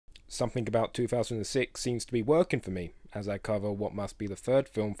Something about 2006 seems to be working for me as I cover what must be the third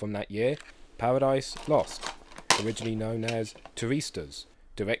film from that year, Paradise Lost, originally known as Turistas,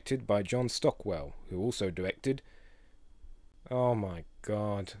 directed by John Stockwell, who also directed... Oh my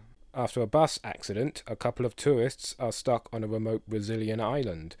god. After a bus accident, a couple of tourists are stuck on a remote Brazilian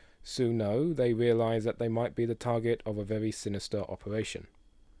island. Soon, though, they realize that they might be the target of a very sinister operation.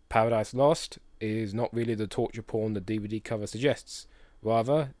 Paradise Lost is not really the torture porn the DVD cover suggests.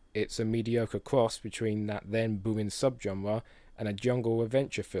 Rather, it's a mediocre cross between that then booming subgenre and a jungle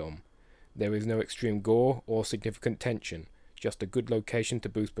adventure film. There is no extreme gore or significant tension, just a good location to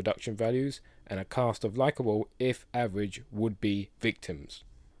boost production values and a cast of likable, if average, would-be victims.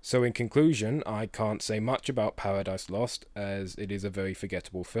 So in conclusion, I can't say much about Paradise Lost, as it is a very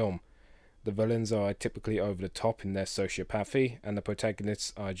forgettable film. The villains are typically over the top in their sociopathy, and the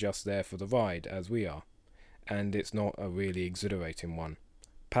protagonists are just there for the ride, as we are. And it's not a really exhilarating one.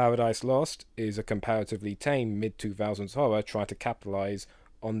 Paradise Lost is a comparatively tame mid-2000s horror trying to capitalize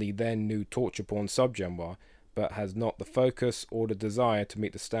on the then new torture porn subgenre, but has not the focus or the desire to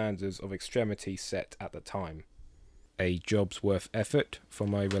meet the standards of extremity set at the time. A job's worth effort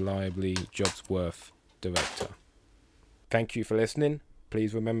from a reliably job's worth director. Thank you for listening.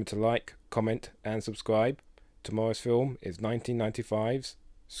 Please remember to like, comment and subscribe. Tomorrow's film is 1995's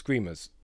Screamers.